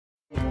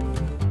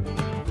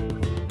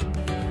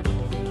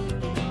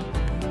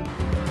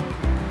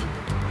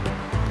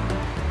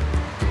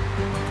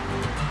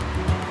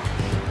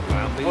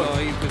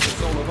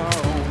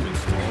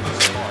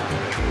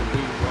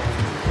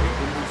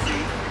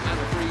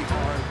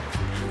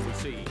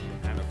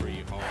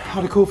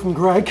Had a call from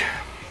Greg.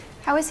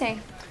 How is he?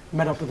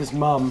 Met up with his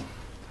mum.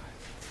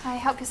 Hi,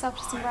 help yourself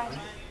to some bread. There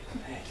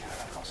you go,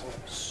 I've got some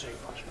soup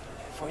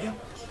for you.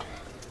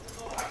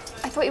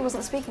 I thought he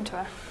wasn't speaking to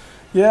her.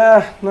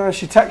 Yeah, no,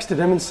 she texted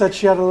him and said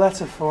she had a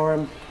letter for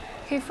him.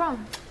 Who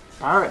from?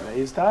 Apparently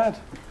his dad.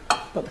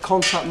 But the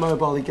contact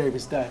mobile he gave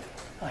is dead.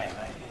 Hey,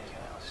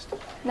 mate,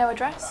 No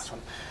address?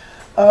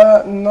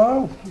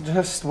 no,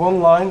 just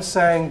one line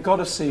saying,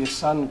 gotta see your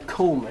son,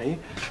 call me,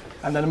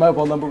 and then a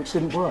mobile number which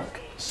didn't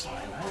work. Sorry,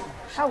 mate.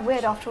 How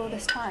weird after all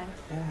this time.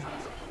 Yeah.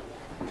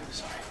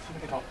 Sorry, have a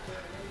good one.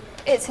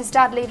 It's his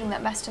dad leaving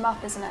that messed him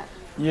up, isn't it?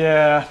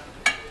 Yeah,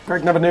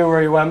 Greg never knew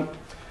where he went.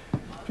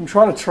 Been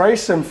trying to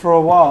trace him for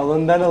a while,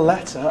 and then a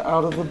letter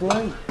out of the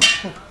blue.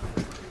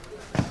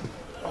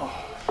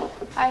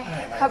 Hi,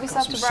 help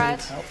yourself to bread.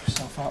 Help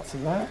yourself out to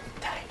that.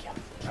 Thank you.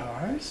 No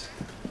worries.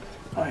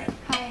 Hi.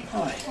 Hi.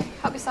 Hi.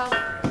 Help yourself.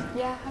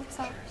 Yeah, help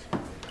yourself.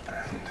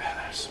 And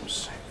there's some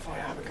soup for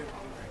you. Have a good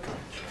one. Very good.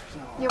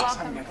 No, You're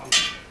have a welcome. good one.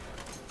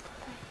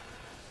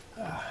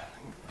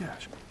 Yeah.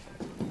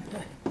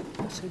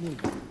 What's her name?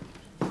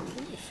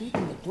 You're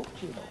feeding the duck,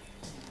 you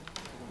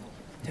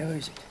know. How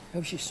is it?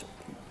 How's she so?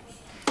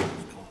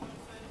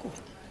 Good.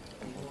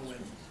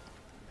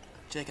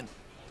 Chicken.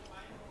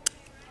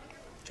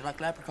 Do you like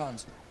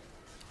leprechauns?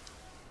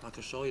 I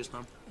can show you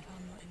some. If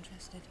I'm not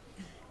interested.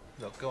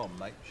 Look, go on,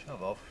 mate.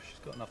 Shove off. She's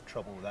got enough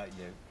trouble without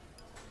you.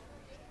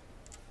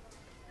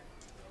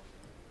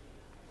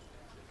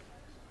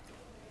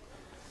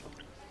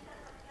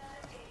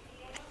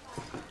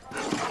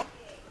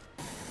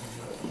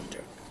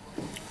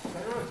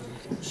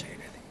 Don't say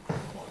anything.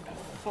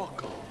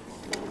 Fuck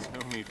off. There's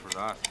no need for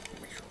that.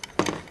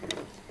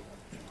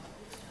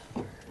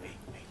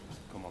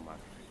 Come on, man.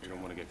 You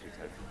don't want to get kicked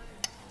out.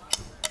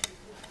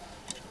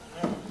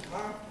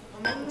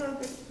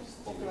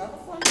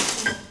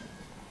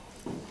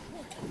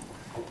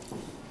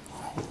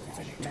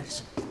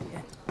 Medicine.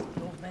 Yeah.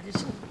 No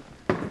medicine.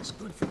 It's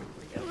good for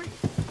everybody.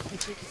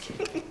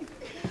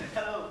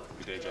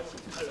 Good day,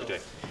 Justin. Good day.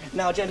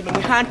 Now, gentlemen,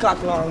 we can't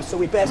talk long, so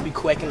we best be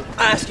quick and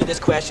ask you this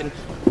question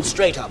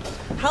straight up.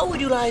 How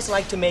would you guys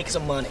like to make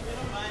some money?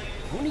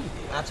 Money?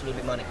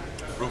 Absolutely money.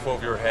 Roof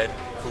over your head,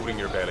 food in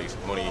your bellies,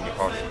 money in your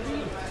pocket.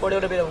 For a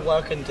little bit of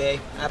work in day,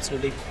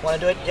 absolutely. Want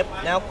to do it? Yep.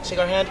 Now, shake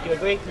our hand. You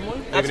agree?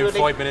 Even in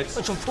 5 minutes.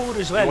 And some food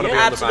as You well, wanna yeah? be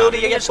on the Absolutely.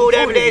 van. You get food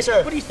every day,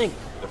 sir. What do you think?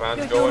 The van's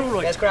Yeah, going. all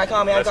right. Let's crack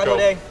on, man. I've Let's got go. all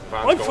day.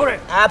 Van's I'm for going.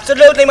 it.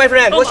 Absolutely, my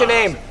friend. What's your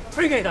name?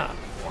 Appreciate that.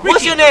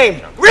 What's your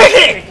name?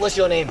 Ricky! What's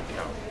your name?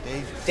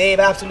 Dave. Dave,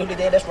 absolutely,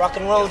 Dave. Let's rock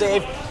and roll,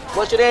 Dave.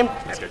 What's your name?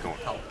 Let's get going.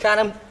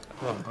 Canham.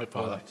 Hi,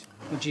 Father.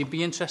 Would you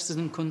be interested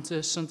in coming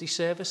to Sunday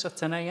service at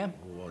 10 a.m?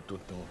 Oh, I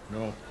don't know.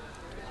 No.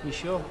 You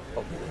sure?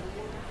 I'll be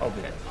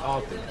there.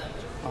 I'll be there.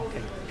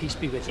 Okay, peace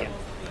be with you.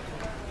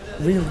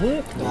 Real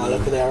work. Oh,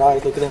 look at their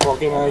eyes. Look at their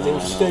fucking eyes. They're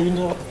stained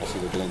up. I see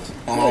the glint.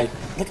 Aye.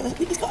 Look at that.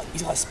 He's got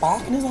a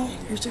spark in his eye.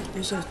 Here's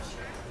it.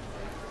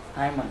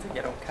 Hi, Amanda,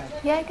 you're okay?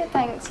 Yeah, good,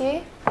 thanks. You?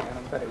 Yeah,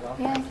 I'm very well,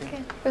 Yeah, thank you. good.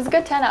 It was a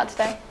good turnout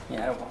today.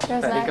 Yeah, it was. It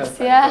was very nice, good.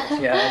 Very yeah.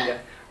 good. Yeah.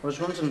 I was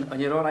wondering, are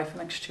you all right for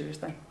next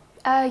Tuesday?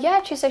 Yeah,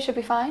 Tuesday should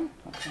be fine.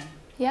 Okay.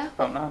 Yeah.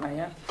 About 9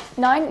 a.m?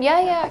 9?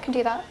 Yeah, I can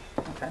do that.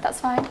 Okay.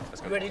 That's fine.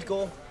 You ready to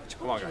go?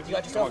 Come on, guys. You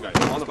got Come on, yourself?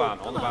 guys. On the van.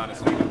 On the van.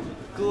 It's leaving.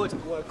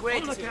 Good work.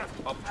 Great to see you.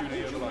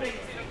 Opportunity of the life.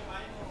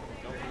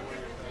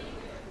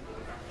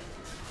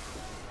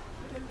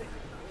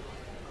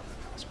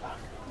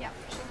 Yeah,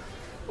 sure.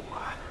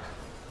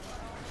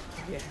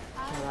 Yeah,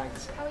 all right.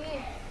 How are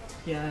you?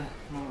 Yeah,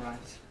 I'm all right.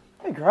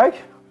 Hey, Greg.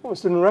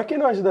 Almost didn't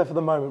recognise you there for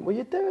the moment. What are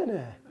you doing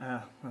here?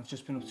 I've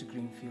just been up to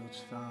Greenfield's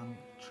farm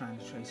trying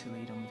to trace a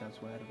lead on my dad's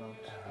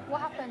whereabouts.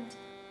 What happened?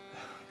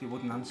 They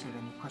wouldn't answer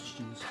any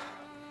questions.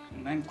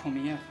 Men come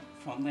here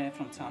from there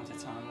from time to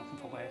time looking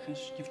for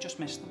workers. You've just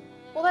missed them.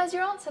 Well, there's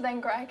your answer then,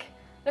 Greg.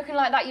 Looking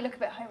like that, you look a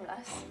bit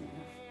homeless.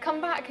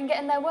 Come back and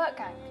get in their work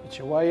gang. It's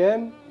your way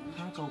in.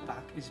 If I go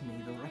back, it's me.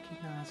 They'll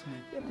recognise me.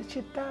 Yeah, but it's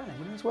your dad.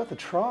 You know, it's worth a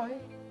try.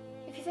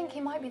 If you think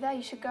he might be there,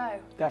 you should go.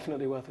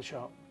 Definitely worth a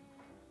shot.